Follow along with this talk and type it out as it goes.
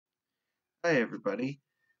Hi everybody.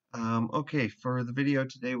 Okay, for the video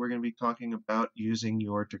today we're going to be talking about using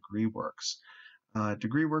your Degreeworks.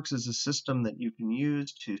 Degreeworks is a system that you can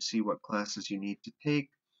use to see what classes you need to take,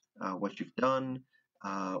 what you've done,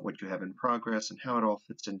 what you have in progress, and how it all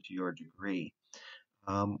fits into your degree.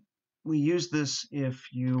 Um, we use this if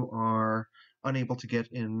you are unable to get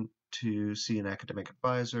in to see an academic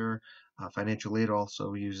advisor. Financial aid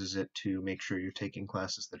also uses it to make sure you're taking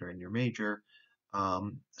classes that are in your major.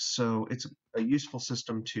 So it's a useful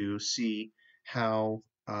system to see how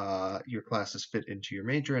your classes fit into your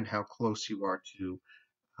major and how close you are to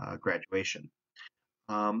graduation.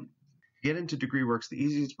 To get into Degreeworks, the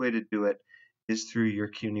easiest way to do it is through your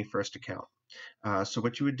CUNY First account. So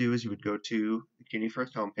what you would do is you would go to the CUNY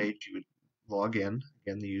First homepage, you would log in.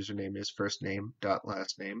 Again, the username is first name dot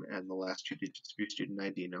last name and the last two digits of your student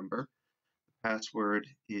ID number. Password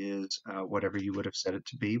is whatever you would have set it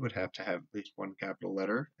to be, would have to have at least one capital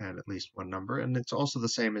letter and at least one number, and it's also the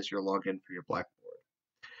same as your login for your Blackboard.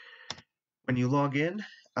 When you log in,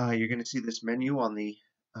 you're going to see this menu on the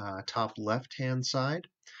top left-hand side.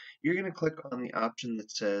 You're going to click on the option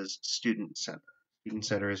that says Student Center. Student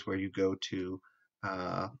Center is where you go to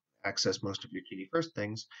access most of your CUNY First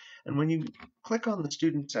things. And when you click on the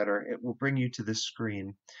Student Center, it will bring you to this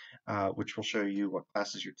screen, which will show you what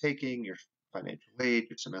classes you're taking, your financial aid,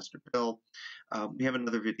 your semester bill. We have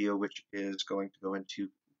another video which is going to go into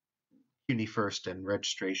CUNY First and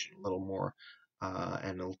registration a little more,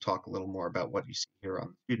 and it'll talk a little more about what you see here on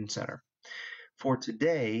the Student Center. For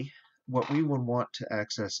today, what we would want to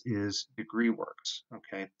access is Degreeworks,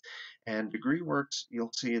 okay? And Degreeworks,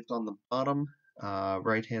 you'll see it's on the bottom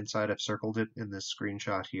right-hand side. I've circled it in this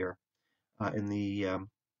screenshot here in the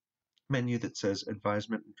menu that says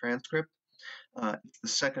Advisement and Transcript. It's the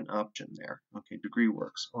second option there, okay,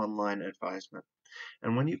 Degreeworks, Online Advisement.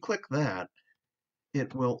 And when you click that,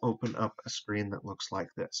 it will open up a screen that looks like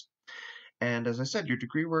this. And as I said, your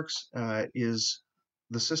Degreeworks is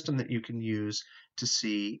the system that you can use to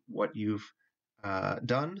see what you've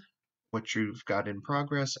done, what you've got in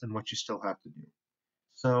progress, and what you still have to do.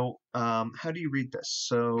 So how do you read this?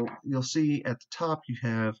 So you'll see at the top you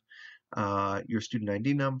have your student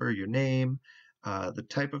ID number, your name, the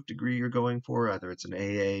type of degree you're going for, either it's an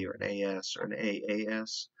AA or an AS or an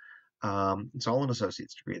AAS. It's all an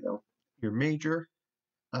associate's degree though. Your major,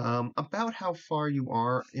 about how far you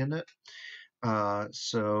are in it,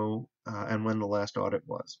 and when the last audit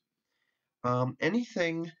was.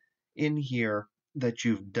 Anything in here that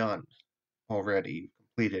you've done already,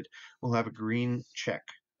 completed, will have a green check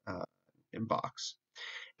in box.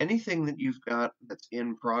 Anything that you've got that's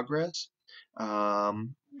in progress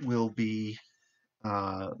will be,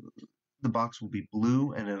 the box will be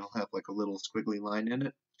blue and it'll have like a little squiggly line in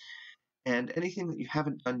it. And anything that you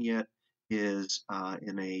haven't done yet is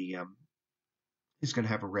is going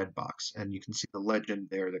to have a red box, and you can see the legend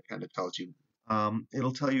there that kind of tells you.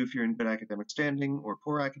 It'll tell you if you're in good academic standing or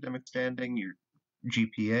poor academic standing, your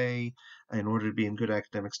GPA. In order to be in good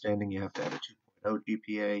academic standing, you have to have a 2.0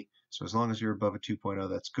 GPA. So as long as you're above a 2.0,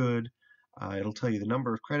 that's good. It'll tell you the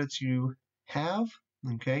number of credits you have,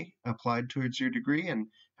 okay, applied towards your degree and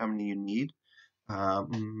how many you need.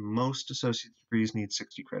 Most associate degrees need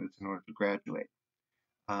 60 credits in order to graduate.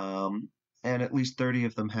 And at least 30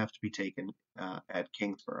 of them have to be taken at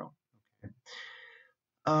Kingsborough.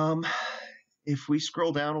 Okay. If we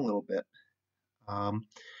scroll down a little bit,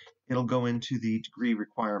 it'll go into the degree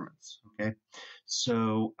requirements. Okay,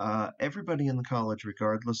 so everybody in the college,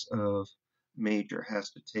 regardless of major,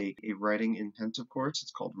 has to take a writing intensive course.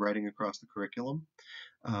 It's called Writing Across the Curriculum.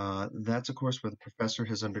 That's a course where the professor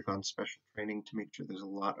has undergone special training to make sure there's a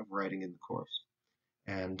lot of writing in the course.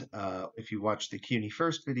 And if you watch the CUNY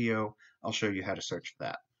First video, I'll show you how to search for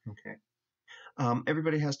that. Okay.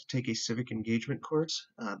 Everybody has to take a civic engagement course.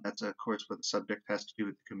 That's a course where the subject has to do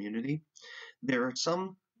with the community. There are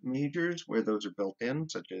some majors where those are built in,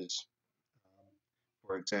 such as,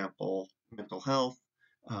 for example, mental health.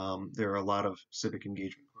 There are a lot of civic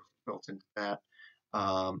engagement courses built into that.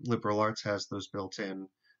 Liberal arts has those built in.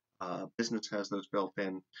 Business has those built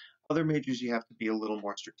in. Other majors you have to be a little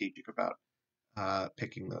more strategic about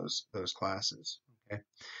picking those classes. Okay,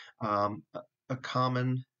 a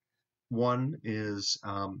common one is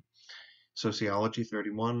sociology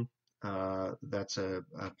 31. That's a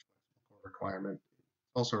requirement.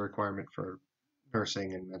 Also a requirement for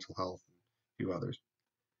nursing and mental health and a few others.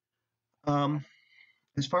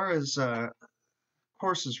 As far as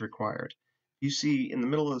courses required, you see in the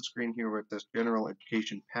middle of the screen here where it says General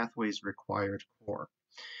Education Pathways Required Core.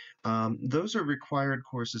 Those are required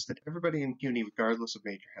courses that everybody in CUNY, regardless of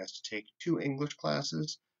major, has to take: 2 English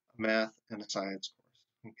classes, a math, and a science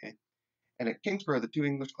course. Okay, And at Kingsborough, the two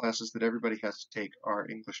English classes that everybody has to take are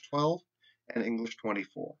English 12 and English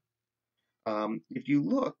 24. If you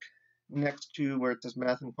look next to where it says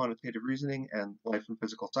Math and Quantitative Reasoning and Life and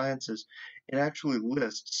Physical Sciences, it actually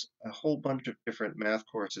lists a whole bunch of different math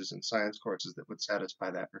courses and science courses that would satisfy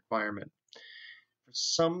that requirement. For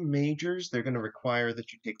some majors, they're going to require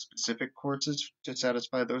that you take specific courses to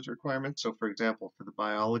satisfy those requirements. So for example, for the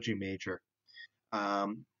biology major,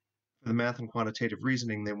 for the Math and Quantitative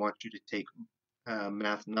Reasoning, they want you to take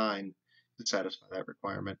Math 9 to satisfy that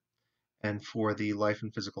requirement. And for the Life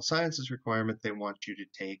and Physical Sciences requirement, they want you to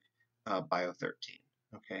take Bio 13.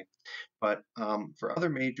 Okay, but for other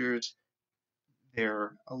majors,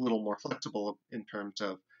 they're a little more flexible in terms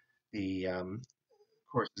of the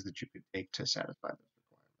courses that you could take to satisfy those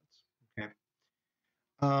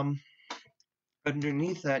requirements. Okay.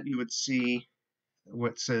 Underneath that, you would see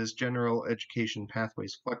what says General Education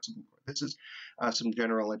Pathways Flexible. This is some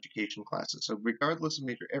general education classes. So regardless of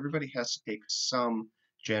major, everybody has to take some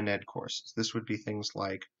gen ed courses. This would be things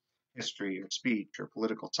like history or speech or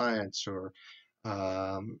political science or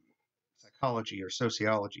psychology or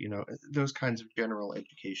sociology, those kinds of general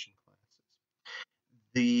education classes.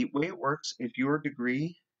 The way it works, if your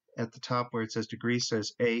degree at the top where it says degree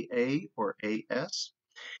says AA or AS,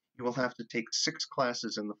 you will have to take 6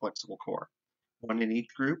 classes in the flexible core, 1 in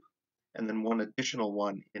each group, and then 1 additional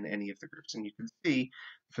one in any of the groups. And you can see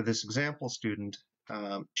for this example student,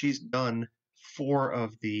 she's done 4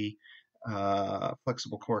 of the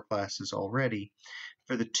flexible core classes already.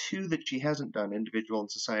 For the 2 that she hasn't done, Individual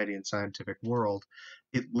and Society and Scientific World,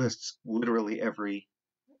 it lists literally every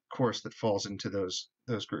course that falls into those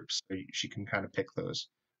groups. So she can kind of pick those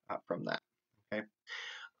from that. Okay.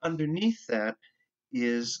 Underneath that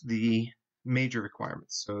is the major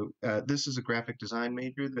requirements. So this is a graphic design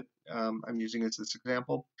major that I'm using as this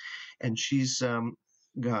example, and she's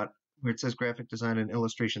got where it says graphic design and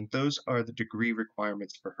illustration. Those are the degree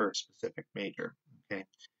requirements for her specific major. Okay,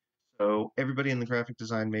 so everybody in the graphic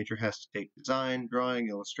design major has to take design, drawing,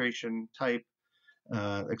 illustration, type,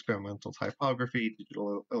 experimental typography,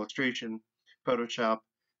 digital illustration, Photoshop,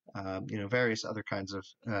 various other kinds of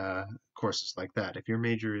courses like that. If your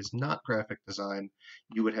major is not graphic design,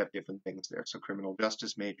 you would have different things there. So criminal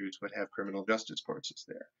justice majors would have criminal justice courses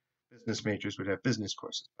there. Business majors would have business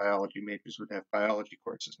courses. Biology majors would have biology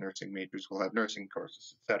courses. Nursing majors will have nursing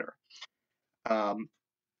courses, etc.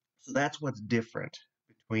 So that's what's different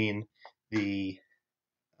between the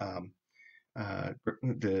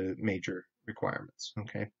major requirements.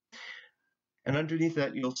 Okay, and underneath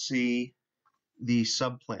that you'll see the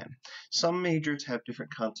subplan. Some majors have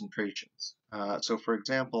different concentrations. So for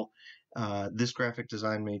example, this graphic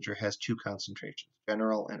design major has 2 concentrations,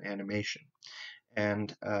 general and animation.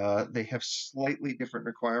 And they have slightly different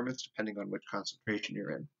requirements depending on which concentration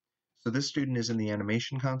you're in. So this student is in the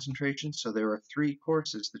animation concentration, so there are 3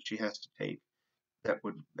 courses that she has to take that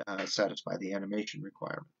would satisfy the animation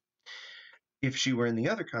requirement. If she were in the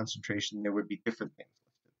other concentration, there would be different things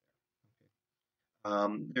listed there.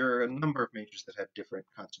 Okay. There are a number of majors that have different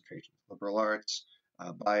concentrations: liberal arts,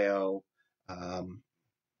 bio, a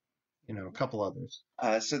couple others.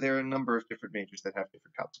 So there are a number of different majors that have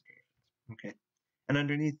different concentrations. Okay. And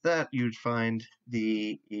underneath that, you'd find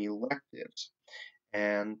the electives.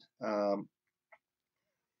 And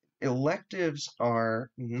electives are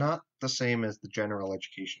not the same as the general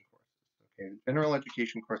education courses. Okay, the general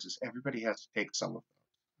education courses, everybody has to take some of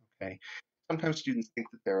them. Okay, sometimes students think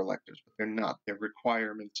that they're electives, but they're not. They're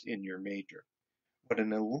requirements in your major. What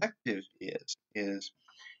an elective is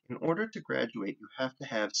in order to graduate, you have to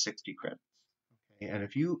have 60 credits. Okay, and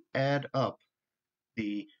if you add up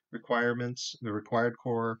the requirements, the required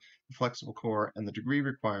core, the flexible core, and the degree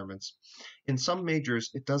requirements, in some majors,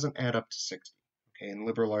 it doesn't add up to 60. Okay, in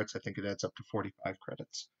liberal arts, I think it adds up to 45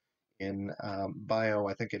 credits. In bio,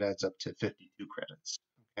 I think it adds up to 52 credits.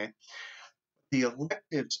 Okay, the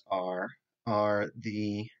electives are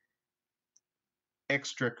the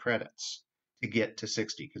extra credits to get to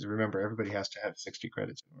 60, because remember, everybody has to have 60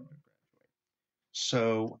 credits in order to graduate.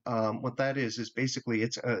 So what that is basically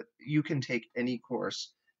you can take any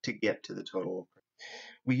course to get to the total.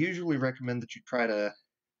 We usually recommend that you try to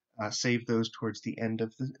save those towards the end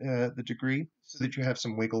of the degree so that you have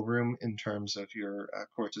some wiggle room in terms of your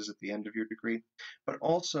courses at the end of your degree. But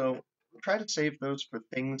also try to save those for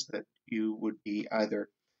things that you would be either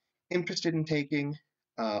interested in taking,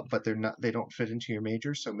 but they don't fit into your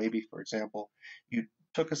major. So maybe, for example, you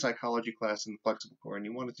took a psychology class in the flexible core and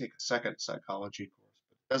you want to take a second psychology course,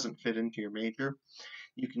 but it doesn't fit into your major.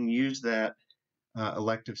 You can use that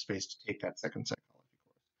elective space to take that second psychology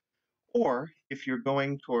course. Or if you're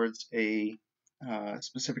going towards a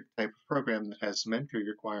specific type of program that has some entry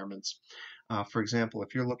requirements. For example,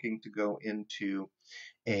 if you're looking to go into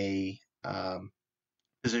a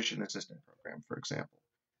physician assistant program, for example,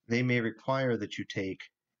 they may require that you take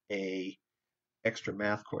a extra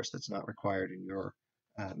math course that's not required in your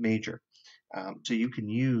major. So you can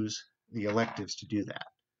use the electives to do that.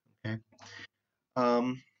 Okay.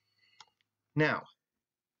 Now,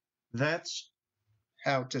 that's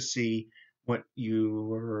how to see what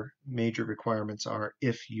your major requirements are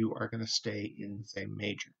if you are going to stay in the same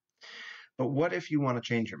major. But what if you want to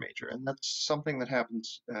change your major? And that's something that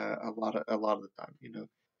happens a lot of the time.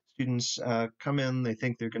 Students come in, they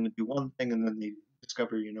think they're going to do one thing, and then they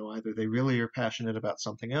discover, either they really are passionate about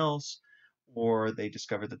something else, or they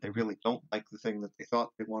discover that they really don't like the thing that they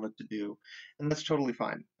thought they wanted to do, and that's totally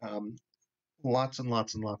fine. Lots and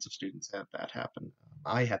lots and lots of students have that happen.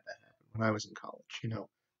 I had that happen when I was in college.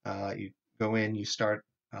 You go in, you start,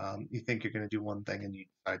 you think you're going to do one thing, and you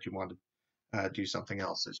decide you want to do something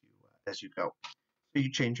else as you go. So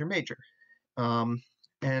you change your major.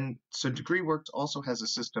 And so Degreeworks also has a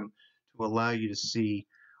system to allow you to see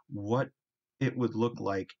what it would look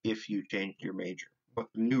like if you changed your major, what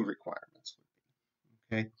the new requirements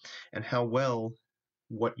would be, okay, and how well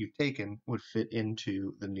what you've taken would fit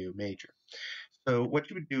into the new major. So what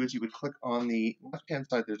you would do is you would click on the left-hand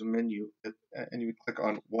side, there's a menu, and you would click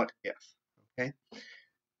on What If, okay?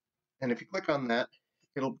 And if you click on that,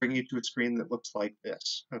 it'll bring you to a screen that looks like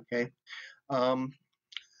this, okay?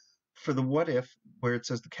 For the what if, where it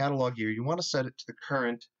says the catalog year, you want to set it to the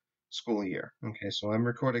current school year. Okay, so I'm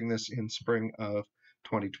recording this in spring of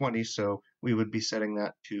 2020, so we would be setting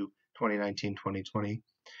that to 2019-2020.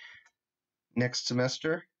 Next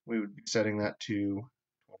semester, we would be setting that to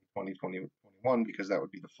 2020-2021 because that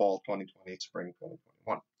would be the fall 2020, spring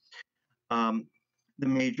 2021. The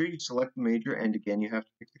major, you select the major, and again, you have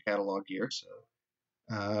to pick the catalog year. So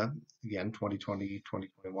again, 2020,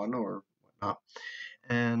 2021, or whatnot.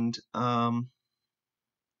 And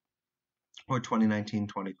or 2019,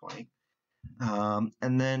 2020.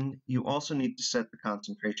 And then you also need to set the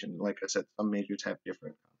concentration. Like I said, some majors have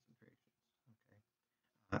different concentrations.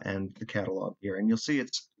 Okay. And the catalog here. And you'll see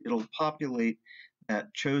it'll populate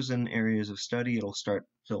at chosen areas of study. It'll start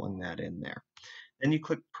filling that in there. Then you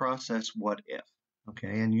click Process What If.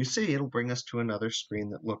 Okay, and you see it'll bring us to another screen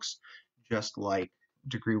that looks just like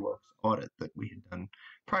Degreeworks audit that we had done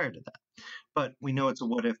prior to that. But we know it's a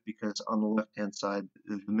what if because on the left-hand side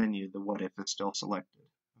of the menu, the what if is still selected.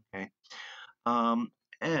 Okay,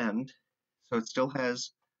 and so it still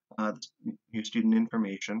has your student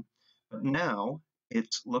information, but now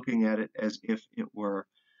it's looking at it as if it were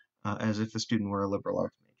as if the student were a liberal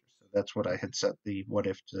arts major. So that's what I had set the what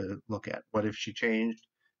if to look at. What if she changed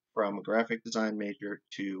from a graphic design major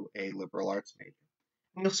to a liberal arts major?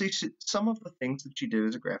 And you'll see some of the things that she did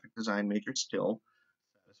as a graphic design major still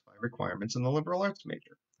satisfy requirements in the liberal arts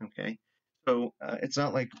major. Okay, so it's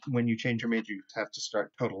not like when you change your major you have to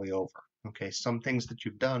start totally over. Okay, some things that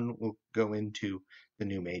you've done will go into the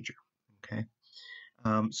new major. Okay,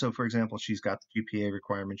 so for example, she's got the GPA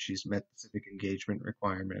requirement, she's met the civic engagement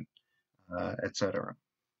requirement, etc.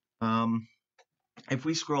 If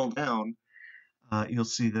we scroll down, you'll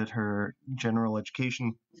see that her general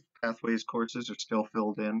education pathways courses are still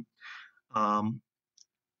filled in.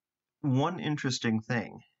 One interesting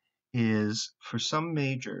thing is for some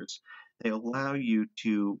majors, they allow you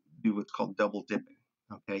to do what's called double dipping.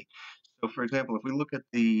 Okay, so for example, if we look at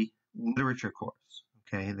the literature course,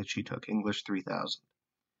 okay, that she took, English 3000,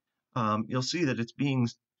 you'll see that it's being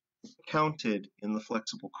counted in the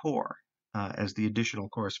flexible core as the additional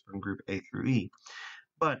course from group A through E.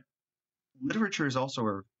 But literature is also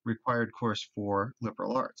a required course for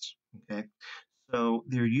liberal arts. Okay, so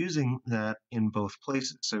they're using that in both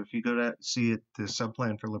places. So if you go to see it, the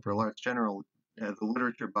subplan for liberal arts general, the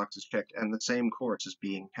literature box is checked, and the same course is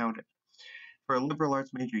being counted. For a liberal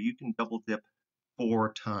arts major, you can double dip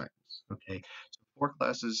 4 times. Okay, so 4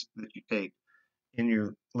 classes that you take in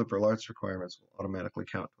your liberal arts requirements will automatically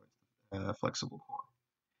count towards flexible core.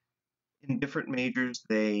 In different majors,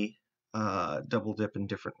 they double dip in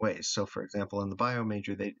different ways. So for example, in the bio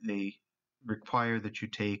major, they require that you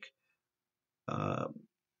take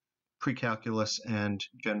pre-calculus and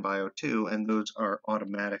Gen Bio 2, and those are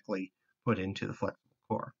automatically put into the flexible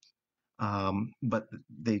core. But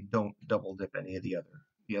they don't double dip any of the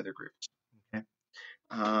other groups. Okay.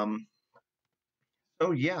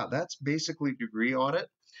 So yeah, that's basically Degree Audit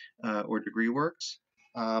or Degreeworks.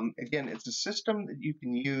 Again, it's a system that you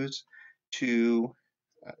can use to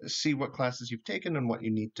see what classes you've taken and what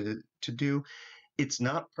you need to do. It's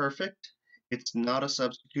not perfect. It's not a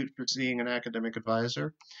substitute for seeing an academic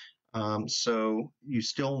advisor. So you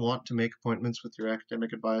still want to make appointments with your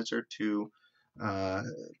academic advisor to uh,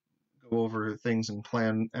 go over things and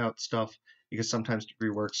plan out stuff, because sometimes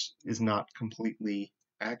Degreeworks is not completely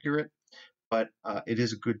accurate, but it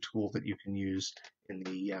is a good tool that you can use in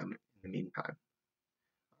the meantime.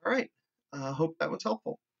 All right, hope that was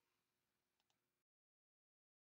helpful.